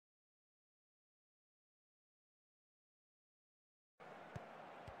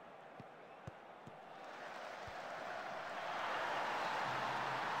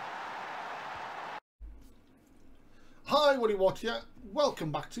Hi, Woody Watt here.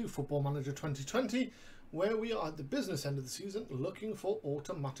 Welcome back to Football Manager 2020, where we are at the business end of the season looking for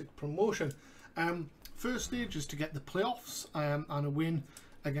automatic promotion. First stage is to get the playoffs, and a win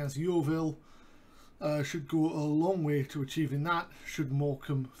against Yeovil should go a long way to achieving that. Should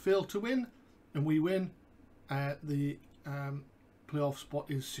Morecambe fail to win and we win, the playoff spot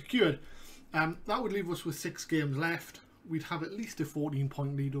is secured. That would leave us with 6 games left. We'd have at least a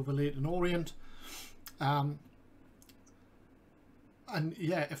 14-point lead over Leyton Orient. And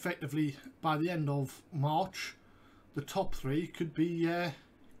yeah, effectively by the end of March, the top 3 could be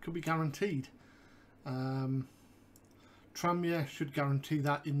guaranteed. Tranmere should guarantee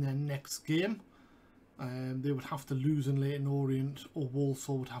that in their next game. They would have to lose in Leyton Orient, or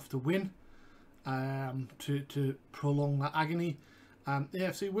Walsall would have to win to prolong that agony.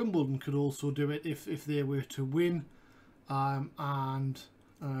 AFC Wimbledon could also do it if they were to win,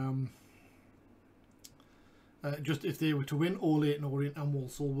 just if they were to win, or Leyton Orient and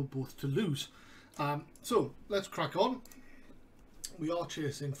Walsall were both to lose. So let's crack on. We are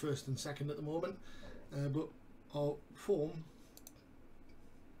chasing first and second at the moment, but our form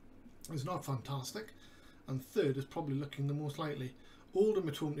is not fantastic, and third is probably looking the most likely. Oldham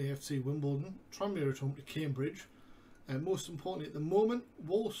at home to AFC Wimbledon, Tranmere at home to Cambridge, and most importantly at the moment,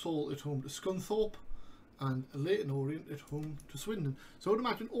 Walsall at home to Scunthorpe, and Leyton Orient at home to Swindon. So I would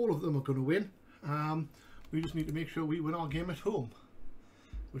imagine all of them are going to win. We just need to make sure we win our game at home,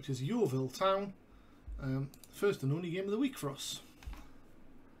 which is Yeovil Town. First and only game of the week for us.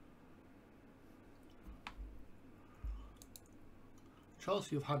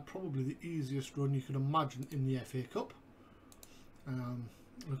 Chelsea have had probably the easiest run you could imagine in the FA Cup.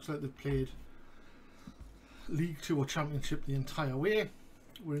 Looks like they've played League 2 or Championship the entire way.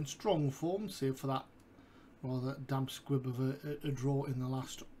 We're in strong form, save for that rather damp squib of a draw in the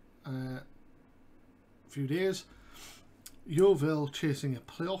last few days. Yeovil chasing a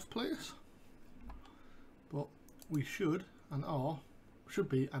playoff place, but we should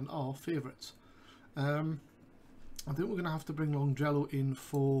be and are favourites. I think we're going to have to bring Longjello in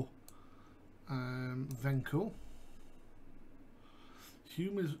for Venko.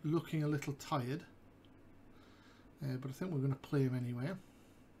 Hume is looking a little tired, but I think we're going to play him anyway.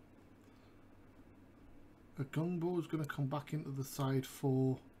 Gungbo is going to come back into the side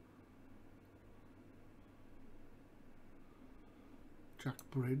for Jack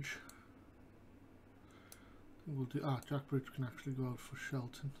Bridge. I think we'll do. Jack Bridge can actually go out for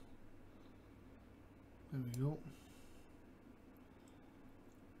Shelton. There we go.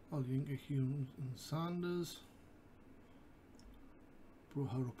 Olyinka, Hume and Sanders.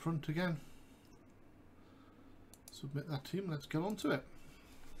 Broha up front again. Submit that team. Let's get on to it.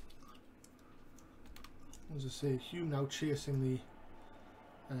 As I say, Hume now chasing the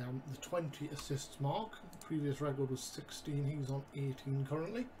 20 assists mark. The previous record was 16. He's on 18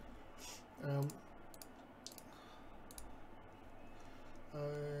 currently.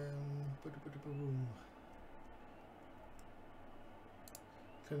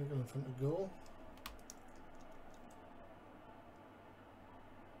 Clinical in front of goal.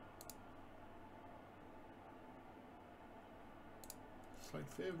 Slight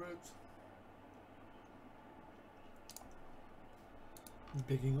favourites.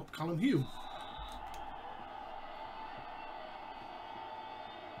 Bigging up Callum Hume.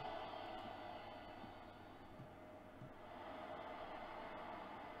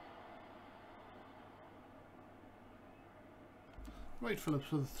 Wright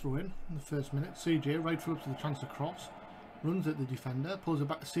Phillips with a throw in the first minute. CJ, Wright Phillips with a chance to cross. Runs at the defender, pulls it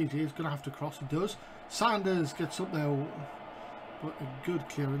back to CJ. He's going to have to cross. He does. Sanders gets up there, but a good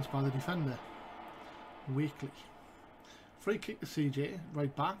clearance by the defender. Wakely. Free kick to CJ,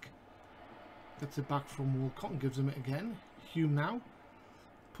 right back. Gets it back from Walcott and gives him it again. Hume now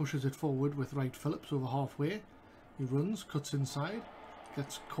pushes it forward with Wright Phillips over halfway. He runs, cuts inside,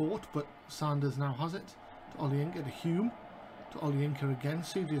 gets caught, but Sanders now has it. To Olyinka, to Hume. To Olyinka again.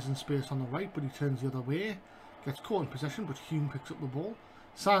 CJ's in space on the right, but he turns the other way. Gets caught in possession, but Hume picks up the ball.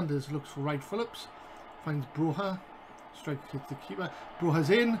 Sanders looks for Wright Phillips. Finds Broha. Strike hits the keeper.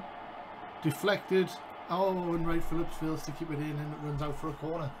 Broha's in. Deflected. Oh, and Wright Phillips fails to keep it in, and it runs out for a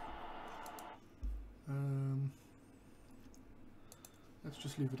corner. Let's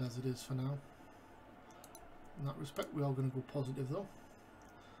just leave it as it is for now. In that respect, we are going to go positive though,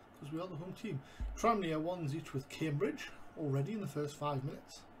 because we are the home team. Tranmere ones each with Cambridge already in the first 5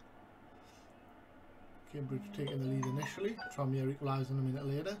 minutes. Cambridge taking the lead initially. Tranmere equalising a minute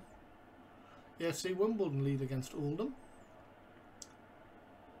later. AFC Wimbledon lead against Oldham.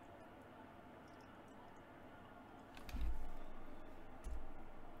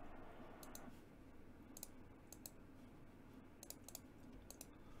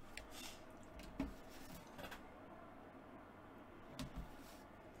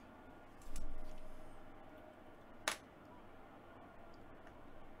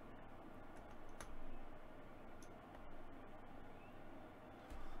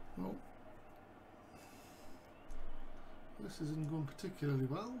 Well, this isn't going particularly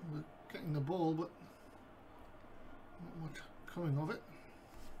well. We're getting the ball, but not much coming of it.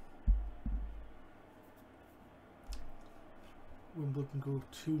 Wimbledon go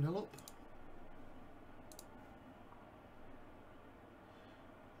 2-0 up.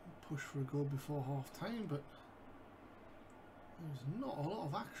 Push for a goal before half time, but there's not a lot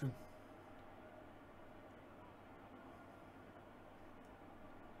of action.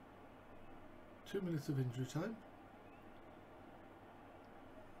 Two minutes of injury time.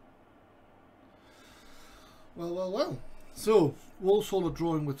 Well. So, Walsall are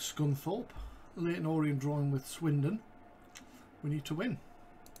drawing with Scunthorpe. Leyton Orient drawing with Swindon. We need to win.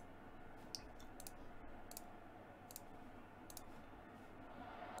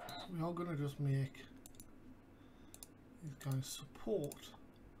 We are going to just make these guys support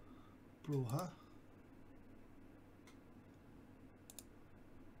Broha.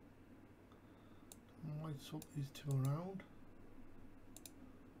 I might swap these two around.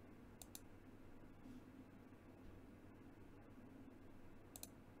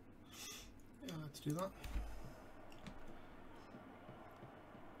 Yeah, let's do that.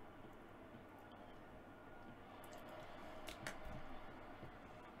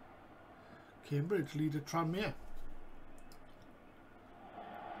 Cambridge lead at Tranmere.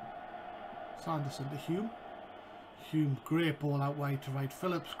 Sanderson to Hume. Hume, great ball out wide to Wright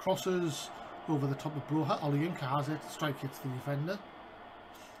Phillips. Crosses over the top of Broha. Olayinka has it. Strike hits the defender.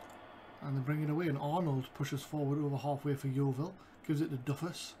 And they bring it away. And Arnold pushes forward over halfway for Yeovil. Gives it to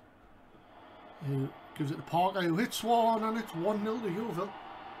Duffus, who gives it to Parker, who hits one, and it's 1-0 to Yeovil.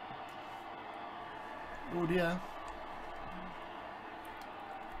 Oh dear.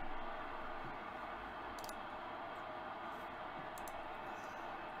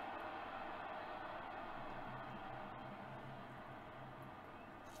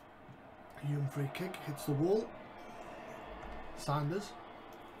 Hume free kick, hits the wall. Sanders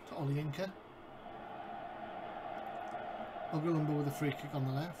to Olayinka. Ugalumba with a free kick on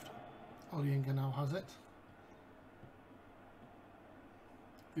the left. Olayinka now has it.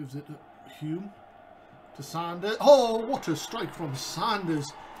 Gives it to Hume. To Sanders. Oh, what a strike from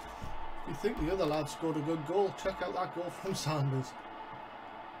Sanders. You think the other lad scored a good goal? Check out that goal from Sanders.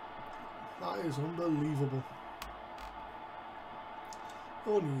 That is unbelievable.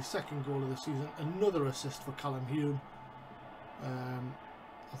 Only his second goal of the season. Another assist for Callum Hume.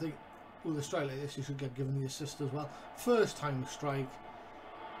 I think with a strike like this you should get given the assist as well. First time strike.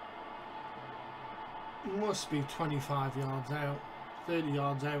 Must be 25 yards out, 30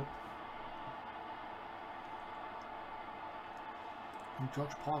 yards out. And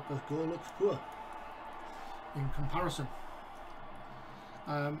Josh Parker's goal looks poor in comparison.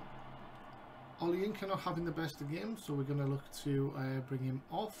 Olayinka not having the best of games, so we're going to look to bring him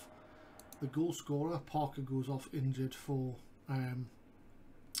off. The goal scorer, Parker, goes off injured for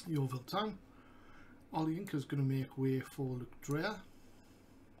Yeovil Town. Olayinka's going to make way for Luke Dreher.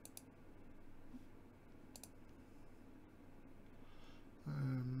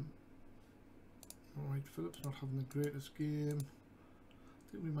 Wright Phillips not having the greatest game.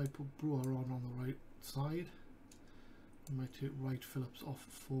 I think we might put Brewer on the right side. We might take Wright Phillips off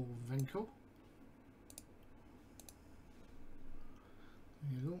for Venko.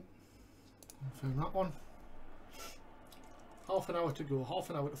 There you go. Confirm that one. Half an hour to go. Half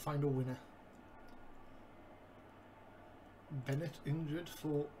an hour to find a winner. Bennett injured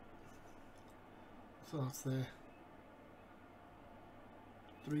for... So that's there.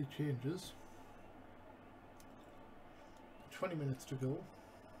 3 changes. 20 minutes to go.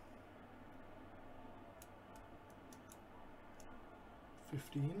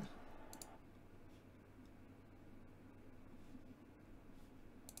 15.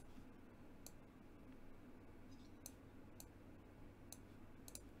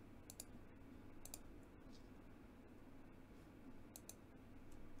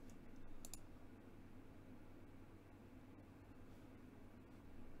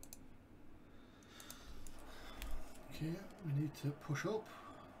 Okay, we need to push up.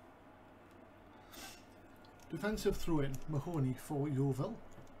 Defensive throw-in, Mahoney for Yeovil.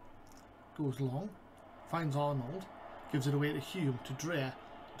 Goes long, finds Arnold, gives it away to Hume, to Dreher,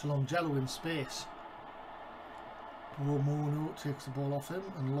 to Longello in space. Romono takes the ball off him,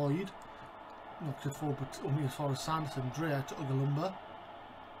 and Lloyd knocks it forward, but only as far as Sanderson. Dreher to Ugalumba.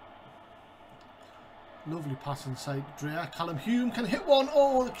 Lovely pass inside Dreher. Callum Hume can hit one.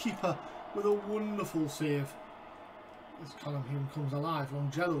 Oh, the keeper with a wonderful save. As Callum Hume comes alive.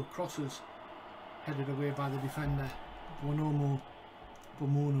 Longello crosses, headed away by the defender. Bomono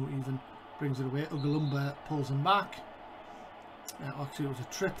even brings it away. Ugalumba pulls him back. Actually, it was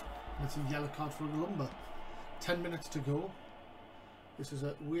a trip, and it's a yellow card for Lumber. 10 minutes to go. This is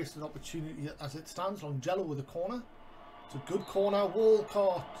a wasted opportunity as it stands. Longello with a corner. It's a good corner.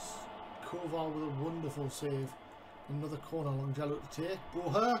 Walcott. Kovar with a wonderful save. Another corner. Longello to take.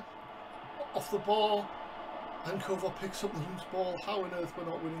 Broher off the ball. And Kovar picks up the loose ball. How on earth we're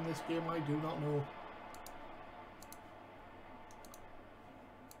not winning this game, I do not know.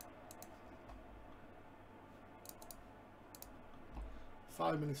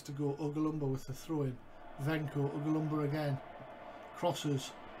 Five minutes to go. Ugalumba with the throw in. Venko, Ugalumba again.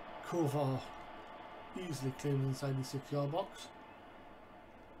 Crosses. Kovar easily claimed inside the 6-yard box.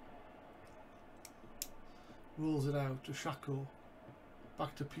 Rolls it out to Shako.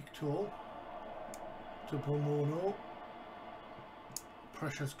 Back to Pictou. To Pomono.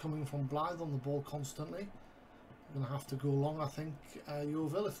 Pressure's coming from Blythe on the ball constantly. Going to have to go long, I think,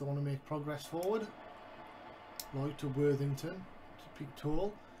 Yeovil, if they want to make progress forward. Lloyd to Worthington. To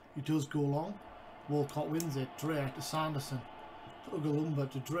Pictou. He does go long. Walcott wins it. Dreher to Sanderson. To Ugalumba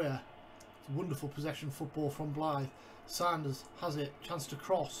to Dreher. It's a wonderful possession football from Blythe. Sanders has it. Chance to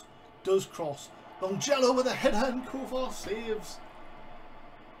cross. Does cross. Longello with a header and Kovar saves.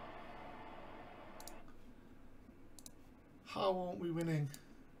 How aren't we winning?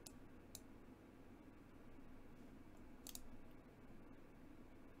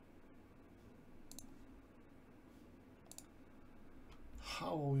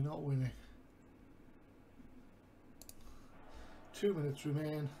 How are we not winning? 2 minutes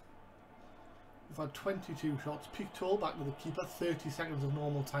remain. We've had 22 shots. Pictou back to the keeper. 30 seconds of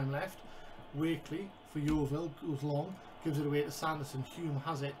normal time left. Wakely for Yeovil goes long. Gives it away to Sanderson. Hume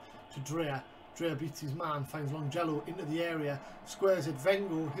has it to Dreher. Dreher beats his man. Finds Longello into the area. Squares it.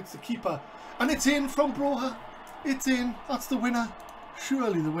 Vengo hits the keeper. And it's in from Broher. It's in. That's the winner.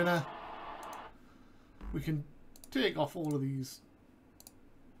 Surely the winner. We can take off all of these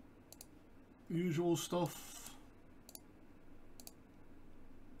usual stuff.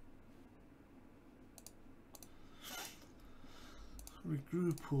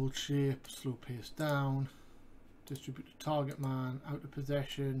 Regroup, hold shape, slow pace down, distribute to target man, out of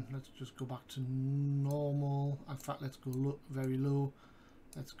possession. Let's just go back to normal. In fact, let's go very low.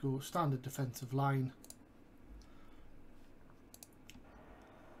 Let's go standard defensive line.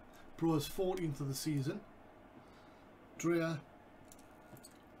 Bro's 14th of the season. Dreher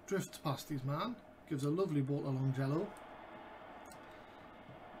drifts past his man, gives a lovely ball to Longello.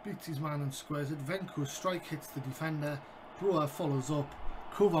 Beats his man and squares it. Venko's strike hits the defender. Broher follows up.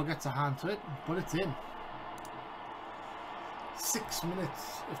 Kovar gets a hand to it, but it's in. 6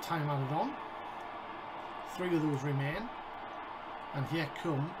 minutes of time added on. 3 of those remain. And here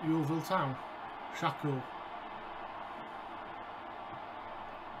come Yeovil Town. Shako.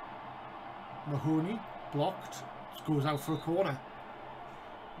 Mahoney blocked. Goes out for a corner.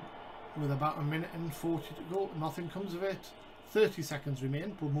 With about a minute and 40 to go. Nothing comes of it. 30 seconds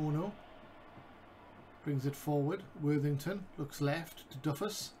remain. Pomono brings it forward. Worthington looks left to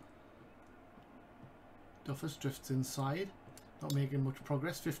Duffus. Duffus drifts inside. Not making much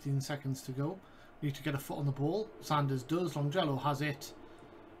progress. 15 seconds to go. Need to get a foot on the ball. Sanders does. Longello has it.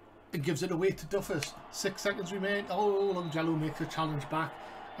 And gives it away to Duffus. 6 seconds remain. Oh, Longello makes a challenge back.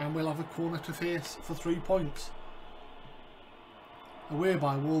 And we'll have a corner to face for 3 points. Away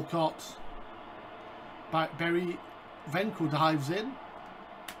by Walcott. Berry. Venko dives in.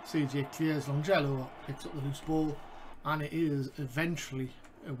 CJ clears. Longello picks up the loose ball, and it is eventually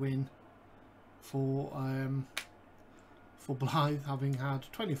a win for Blythe, having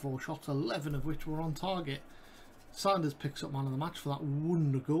had 24 shots, 11 of which were on target. Sanders picks up man of the match for that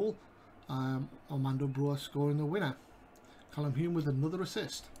wonder goal. Armando Broher scoring the winner. Callum Hume with another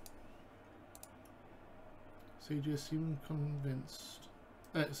assist. CJ seemed convinced.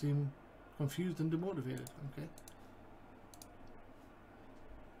 Seemed confused and demotivated. Okay.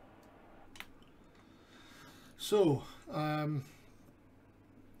 So,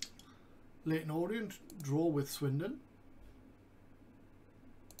 Leyton Orient draw with Swindon.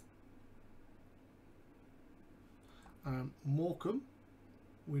 Morecambe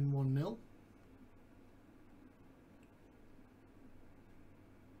win 1-0.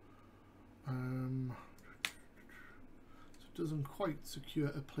 So it doesn't quite secure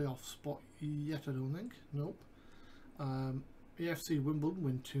a playoff spot yet, I don't think. Nope. AFC Wimbledon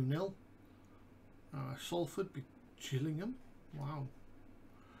win 2-0. Salford beat Gillingham. Wow.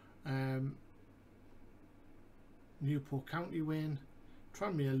 Newport County win.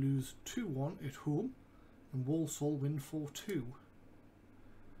 Tranmere lose 2-1 at home. And Walsall win 4-2.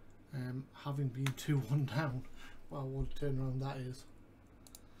 Having been 2-1 down. Wow, what a turnaround that is.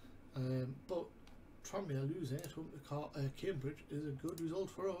 But Tranmere losing at home to Cambridge is a good result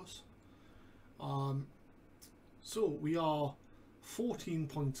for us. So we are 14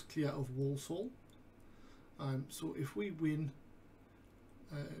 points clear of Walsall. So if we win,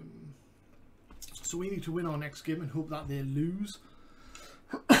 so we need to win our next game and hope that they lose.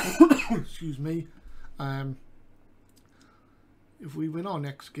 Excuse me. If we win our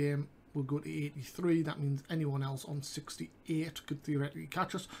next game, we'll go to 83. That means anyone else on 68 could theoretically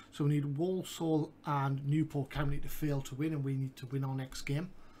catch us. So we need Walsall and Newport County to fail to win, and we need to win our next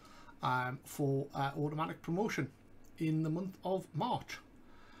game for automatic promotion in the month of March.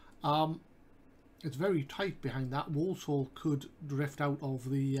 It's very tight behind that. Walsall could drift out of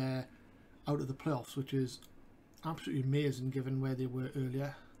the playoffs, which is absolutely amazing given where they were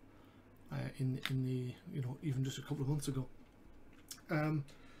earlier in the even just a couple of months ago.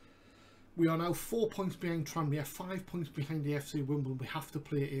 We are now 4 points behind Tranmere, 5 points behind AFC Wimbledon. We have to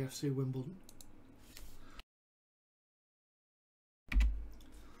play AFC Wimbledon.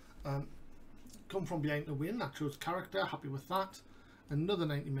 Come from behind to win. That shows character. Happy with that. Another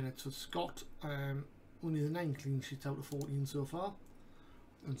 90 minutes for Scott. Only the 9 clean sheets out of 14 so far.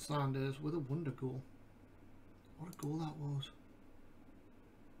 And Sanders with a wonder goal. What a goal that was.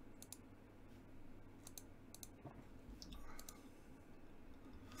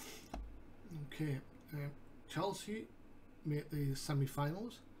 Okay, Chelsea made the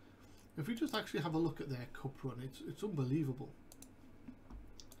semi-finals. If we just actually have a look at their cup run, it's unbelievable.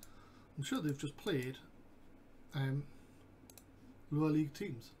 I'm sure they've just played lower league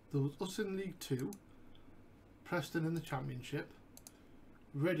teams. There was us in League 2, Preston in the Championship,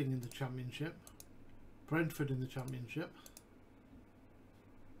 Reading in the Championship, Brentford in the Championship,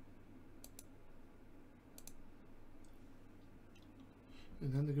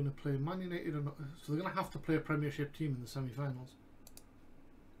 and then they're going to play Man United, so they're going to have to play a Premiership team in the semi-finals.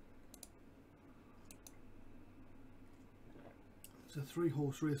 It's a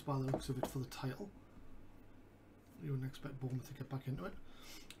 3-horse race by the looks of it for the title. You wouldn't expect Bournemouth to get back into it.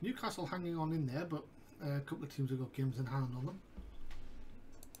 Newcastle hanging on in there, but a couple of teams have got games in hand on them.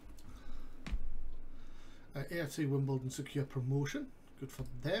 AFC Wimbledon secure promotion. Good for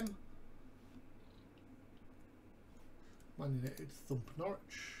them. Man United thump Norwich.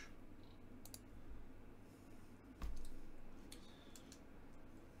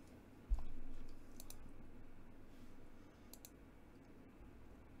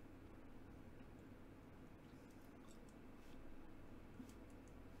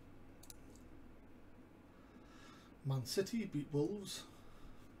 Man City beat Wolves.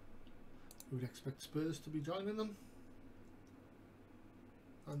 We would expect Spurs to be joining them,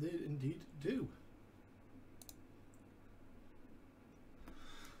 and they indeed do.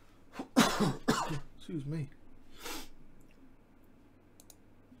 Excuse me.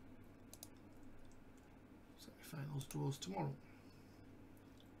 Semi-finals draws tomorrow.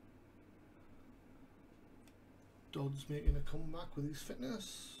 Dodd's making a comeback with his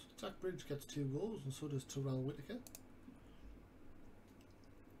fitness. Jack Bridge gets 2 goals, and so does Terrell Whitaker.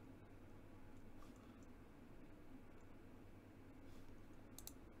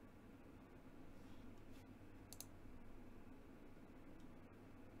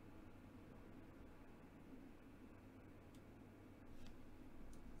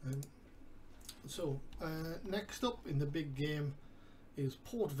 Next up in the big game is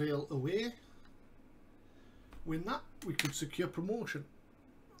Port Vale away. Win that, we could secure promotion.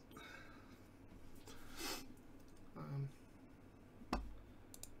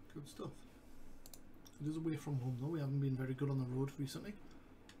 Good stuff. It is away from home though. We haven't been very good on the road recently.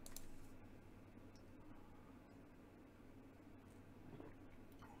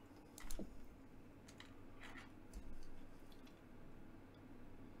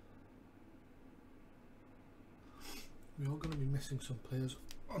 We are going to be missing some players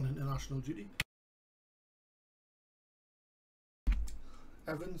on international duty.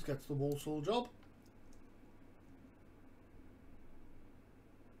 Evans gets the Walsall job.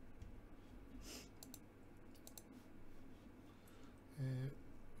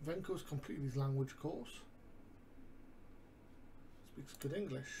 Venko's completed his language course. Speaks good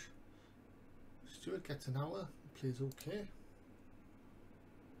English. Stewart gets an hour. Plays okay.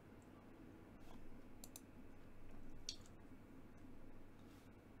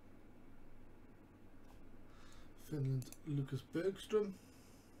 Finland, Lucas Bergström.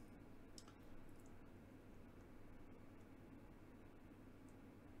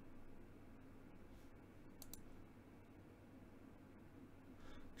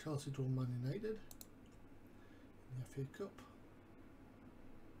 Chelsea draw Man United in the FA Cup.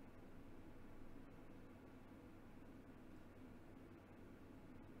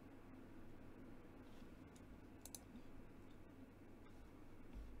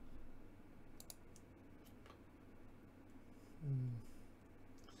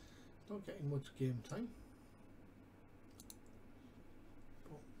 not getting much game time,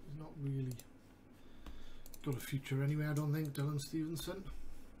 but he's not really got a future anyway, I don't think, Dylan Stevenson.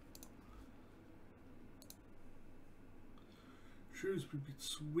 Shrewsbury beat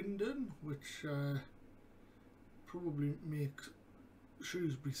Swindon, which probably makes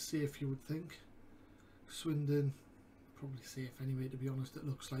Shrewsbury safe, you would think. Swindon probably safe anyway, to be honest. It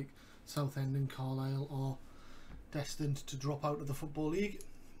looks like Southend and Carlisle are destined to drop out of the Football League.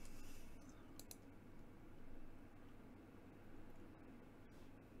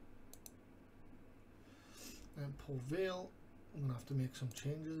 And Paul Vale, I'm going to have to make some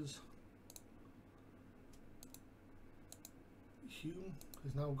changes. Hume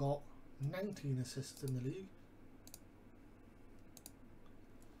has now got 19 assists in the league.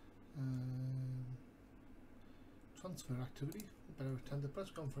 Transfer activity, better attend the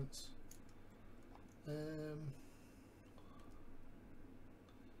press conference.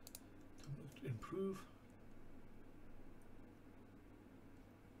 Improve.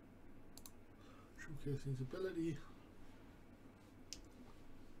 Showcase his ability.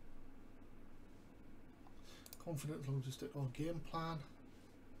 Confident as long as you stick our game plan.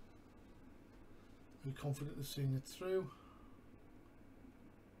 Are confident of seeing it through?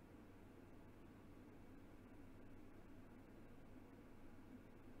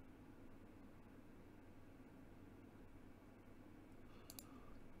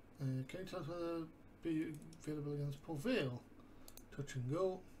 Can you tell us whether be available against Paul Vale? Touch and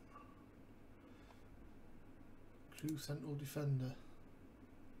go. True central defender.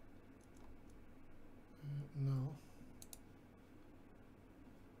 No.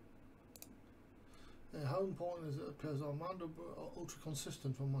 How important is it that players are manned or ultra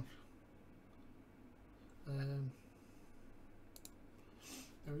consistent from much?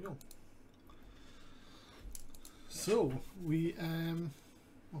 There we go. So we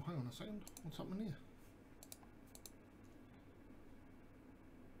oh, hang on a second. What's happening here?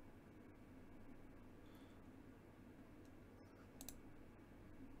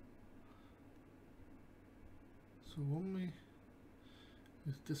 So Wummy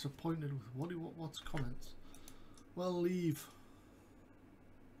is disappointed with what's comments. Well, leave.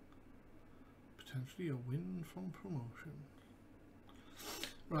 Potentially a win from promotion.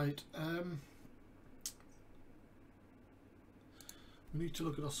 Right. We need to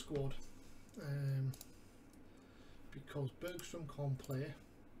look at our squad because Bergstrom can't play,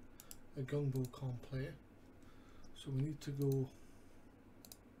 a Gungbo can't play, so we need to go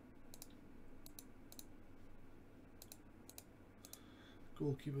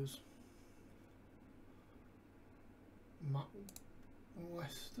goalkeepers. Matt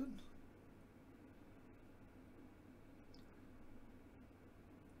Weston,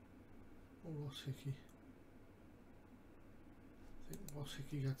 or Ross Hickey. I think Ross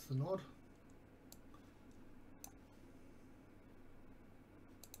Hickey gets the nod.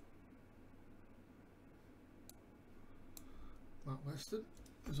 Matt Weston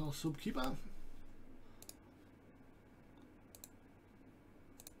is our sub keeper.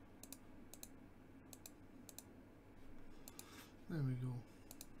 There we go.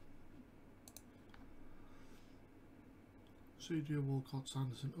 CJ Walcott,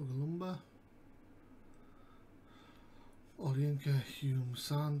 Sanderson, Ugalumba. Olienka, Hume,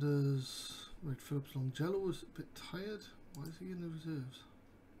 Sanders, Wade Phillips, Longello was a bit tired. Why is he in the reserves?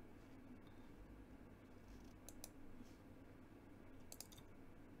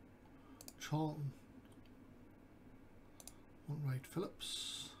 Charlton, Wade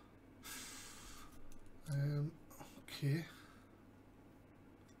Phillips. Okay.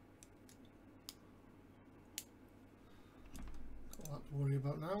 Got that to worry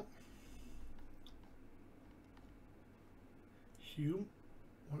about now. Hume,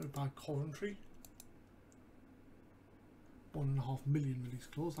 wanted by Coventry. 1.5 million release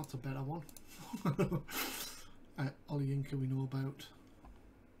clause, that's a better one. Olienka we know about.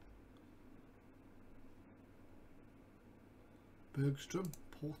 Bergstrom,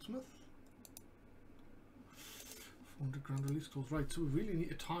 Portsmouth. 400 grand release clause. Right, so we really need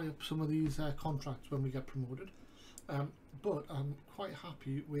to tie up some of these contracts when we get promoted. But I'm quite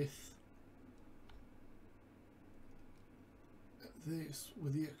happy with this,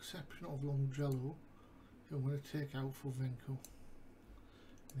 with the exception of Longello, who I'm going to take out for Venko.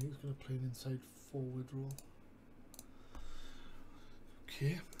 And he's going to play an inside forward role.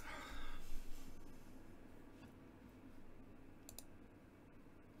 Okay.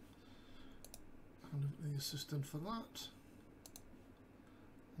 And the assistant for that.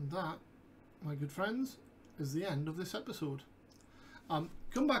 And that, my good friends, is the end of this episode.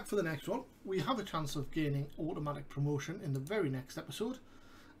 Come back for the next one. We have a chance of gaining automatic promotion in the very next episode.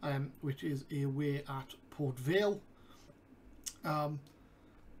 which is away at Port Vale. And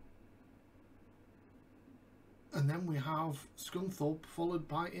then we have Scunthorpe followed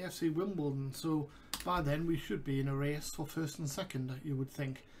by AFC Wimbledon. So by then we should be in a race for first and second, you would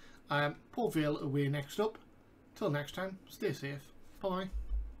think. Port Vale away next up. Till next time, stay safe. Bye.